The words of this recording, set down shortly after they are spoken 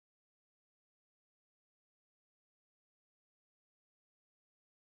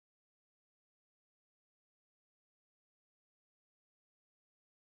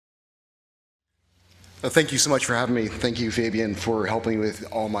Thank you so much for having me. Thank you, Fabian, for helping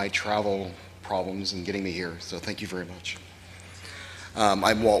with all my travel problems and getting me here. So thank you very much.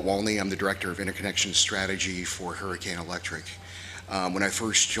 I'm Walt Walney. I'm the Director of Interconnection Strategy for Hurricane Electric. When I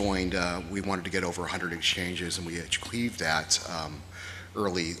first joined, we wanted to get over 100 exchanges, and we achieved that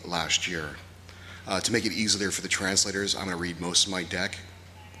early last year. To make it easier for the translators, I'm going to read most of my deck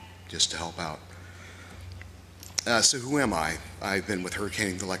just to help out. So who am I? I've been with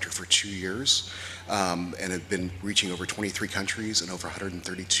Hurricane Electric for 2 years and have been reaching over 23 countries and over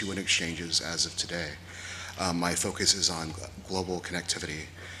 132 in exchanges as of today. My focus is on global connectivity.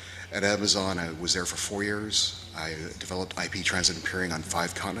 At Amazon, I was there for 4 years. I developed IP transit and peering on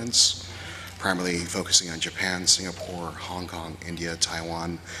 5 continents, primarily focusing on Japan, Singapore, Hong Kong, India,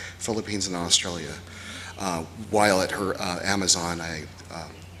 Taiwan, Philippines, and Australia. While at Amazon, I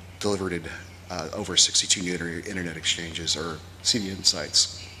delivered over 62 new internet exchanges or CDN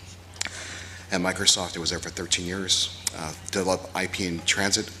sites. At Microsoft, I was there for 13 years, developed IP in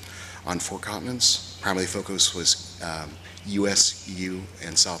transit on 4 continents. Primary focus was US, EU,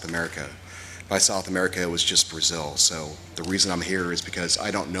 and South America. By South America, it was just Brazil. So the reason I'm here is because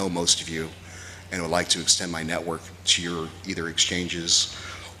I don't know most of you and would like to extend my network to your either exchanges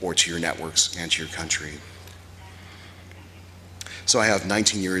or to your networks and to your country. So I have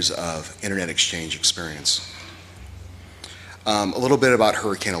 19 years of internet exchange experience. A little bit about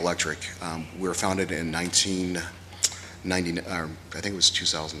Hurricane Electric. We were founded in 1990, I think it was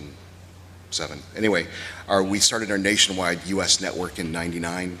 2007. Anyway, we started our nationwide US network in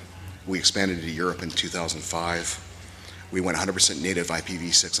 '99. We expanded to Europe in 2005. We went 100% native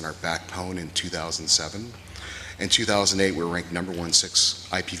IPv6 on our backbone in 2007. In 2008, we were ranked #1 6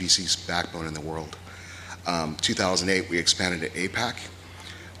 IPv6 backbone in the world. 2008, we expanded to APAC.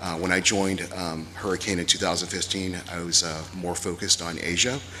 When I joined Hurricane in 2015, I was more focused on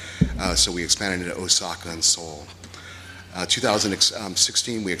Asia, so we expanded to Osaka and Seoul.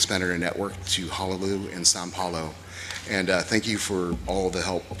 2016, we expanded our network to Honolulu and Sao Paulo. And thank you for all the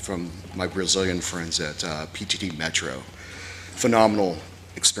help from my Brazilian friends at PTT Metro. Phenomenal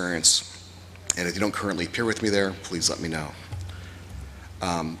experience. And if you don't currently peer with me there, please let me know.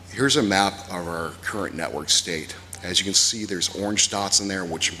 Here's a map of our current network state. As you can see, there's orange dots in there,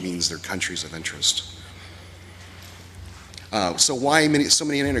 which means they're countries of interest. So why so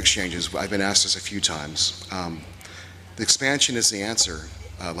many internet exchanges? I've been asked this a few times. The expansion is the answer.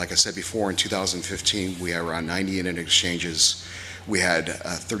 Like I said before, in 2015, we had around 90 internet exchanges. We had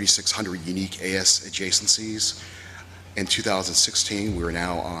 3,600 unique AS adjacencies. In 2016, we were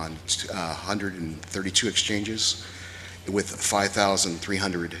now on 132 exchanges with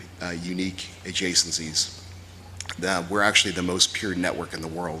 5,300 unique adjacencies. We're actually the most peered network in the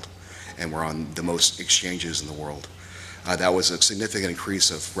world, and we're on the most exchanges in the world. That was a significant increase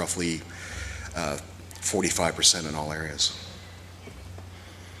of roughly 45% in all areas.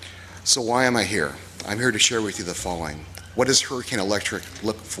 So why am I here? I'm here to share with you the following. What does Hurricane Electric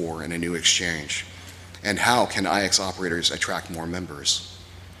look for in a new exchange? And how can IX operators attract more members?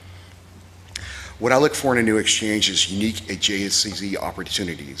 What I look for in a new exchange is unique adjacency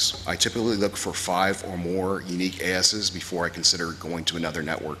opportunities. I typically look for 5 or more unique ASs before I consider going to another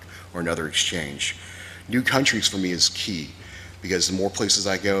network or another exchange. New countries for me is key because the more places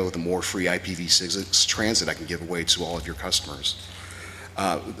I go, the more free IPv6 transit I can give away to all of your customers.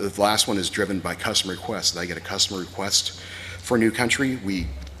 The last one is driven by customer requests. If I get a customer request for a new country, we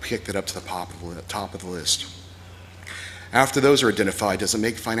pick it up to the top of the list. After those are identified, does it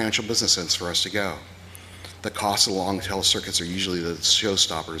make financial business sense for us to go? The cost of long tail circuits are usually the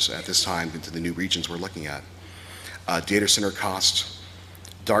showstoppers at this time into the new regions we're looking at. Data center costs,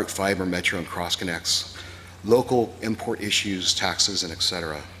 dark fiber, metro, and cross connects, local import issues, taxes, and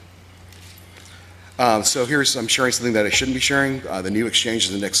etc. So I'm sharing something that I shouldn't be sharing. The new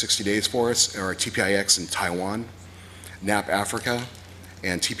exchanges in the next 60 days for us are TPIX in Taiwan, NAP Africa,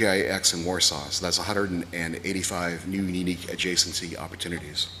 and TPIX in Warsaw. So that's 185 new unique adjacency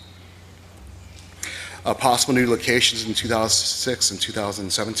opportunities. Possible new locations in 2006 and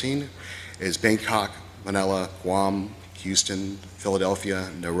 2017 is Bangkok, Manila, Guam, Houston, Philadelphia,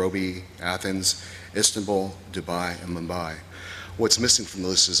 Nairobi, Athens, Istanbul, Dubai, and Mumbai. What's missing from the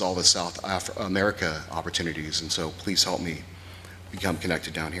list is all the South America opportunities, and so please help me become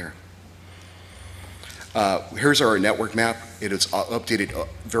connected down here. Here's our network map. It is updated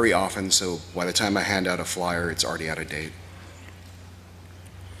very often, so by the time I hand out a flyer, it's already out of date.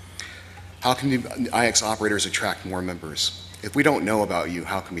 How can IX operators attract more members? If we don't know about you,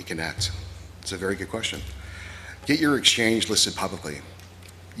 how can we connect? It's a very good question. Get your exchange listed publicly.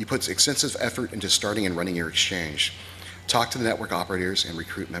 You put extensive effort into starting and running your exchange. Talk to the network operators and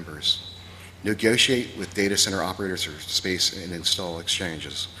recruit members. Negotiate with data center operators for space and install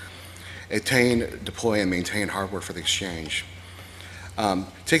exchanges. Obtain, deploy, and maintain hardware for the exchange.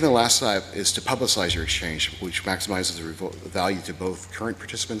 Taking the last step is to publicize your exchange, which maximizes the value to both current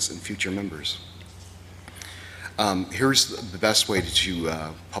participants and future members. Here's the best way to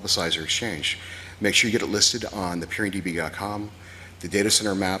publicize your exchange. Make sure you get it listed on the peeringdb.com, the data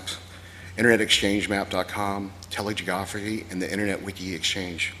center map, internetexchangemap.com, telegeography, and the Internet Wiki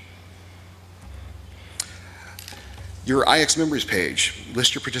Exchange. Your IX members page,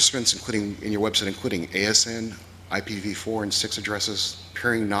 list your participants in your website, including ASN, IPv4 and 6 addresses,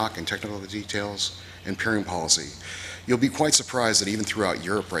 peering NOC and technical details, and peering policy. You'll be quite surprised that even throughout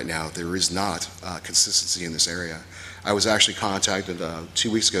Europe right now, there is not consistency in this area. I was actually contacted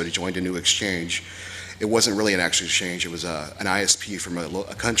 2 weeks ago to join a new exchange. It wasn't really an actual exchange, it was an ISP from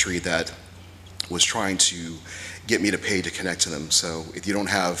a country that was trying to get me to pay to connect to them. So if you don't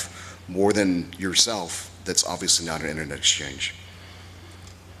have more than yourself, that's obviously not an internet exchange.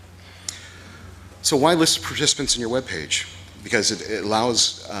 So why list participants in your web page? Because it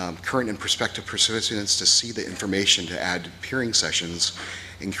allows current and prospective participants to see the information to add peering sessions,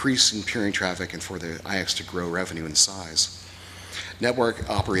 increase in peering traffic, and for the IX to grow revenue and size. Network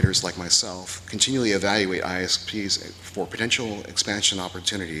operators like myself continually evaluate ISPs for potential expansion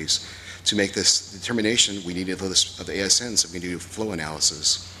opportunities. To make this determination, we need a list of the ASNs so we can do flow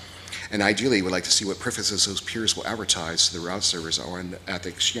analysis. And ideally, we'd like to see what preferences those peers will advertise to the route servers or at the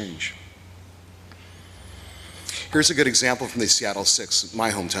exchange. Here's a good example from the Seattle 6,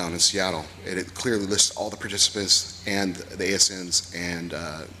 my hometown in Seattle. It clearly lists all the participants and the ASNs and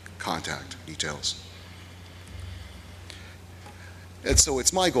contact details. And so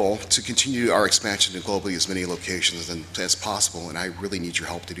it's my goal to continue our expansion to globally as many locations as possible, and I really need your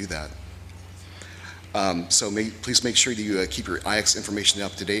help to do that. Please make sure that you keep your IX information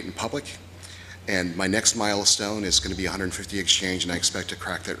up to date and public. And my next milestone is going to be 150 exchange, and I expect to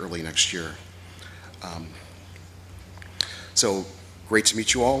crack that early next year. So great to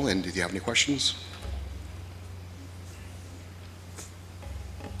meet you all, and do you have any questions?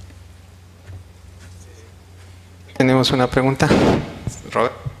 Tenemos una pregunta.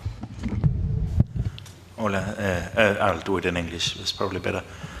 Robert. Hola, I'll do it in English. It's probably better.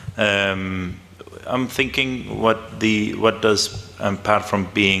 I'm thinking, what does, apart from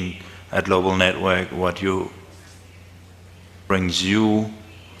being a global network, what do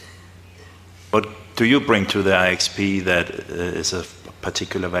you bring to the IXP that is of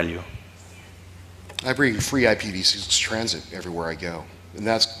particular value? I bring free IPv6 transit everywhere I go, and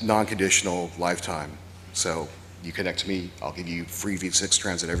that's non-conditional lifetime. So you connect to me, I'll give you free V6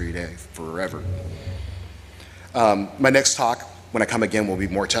 transit every day, forever. My next talk, when I come again, will be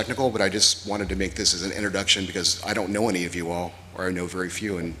more technical, but I just wanted to make this as an introduction because I don't know any of you all, or I know very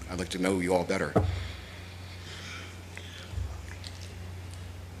few, and I'd like to know you all better.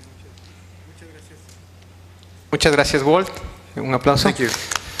 Muchas gracias, Walt. Un aplauso. Thank you.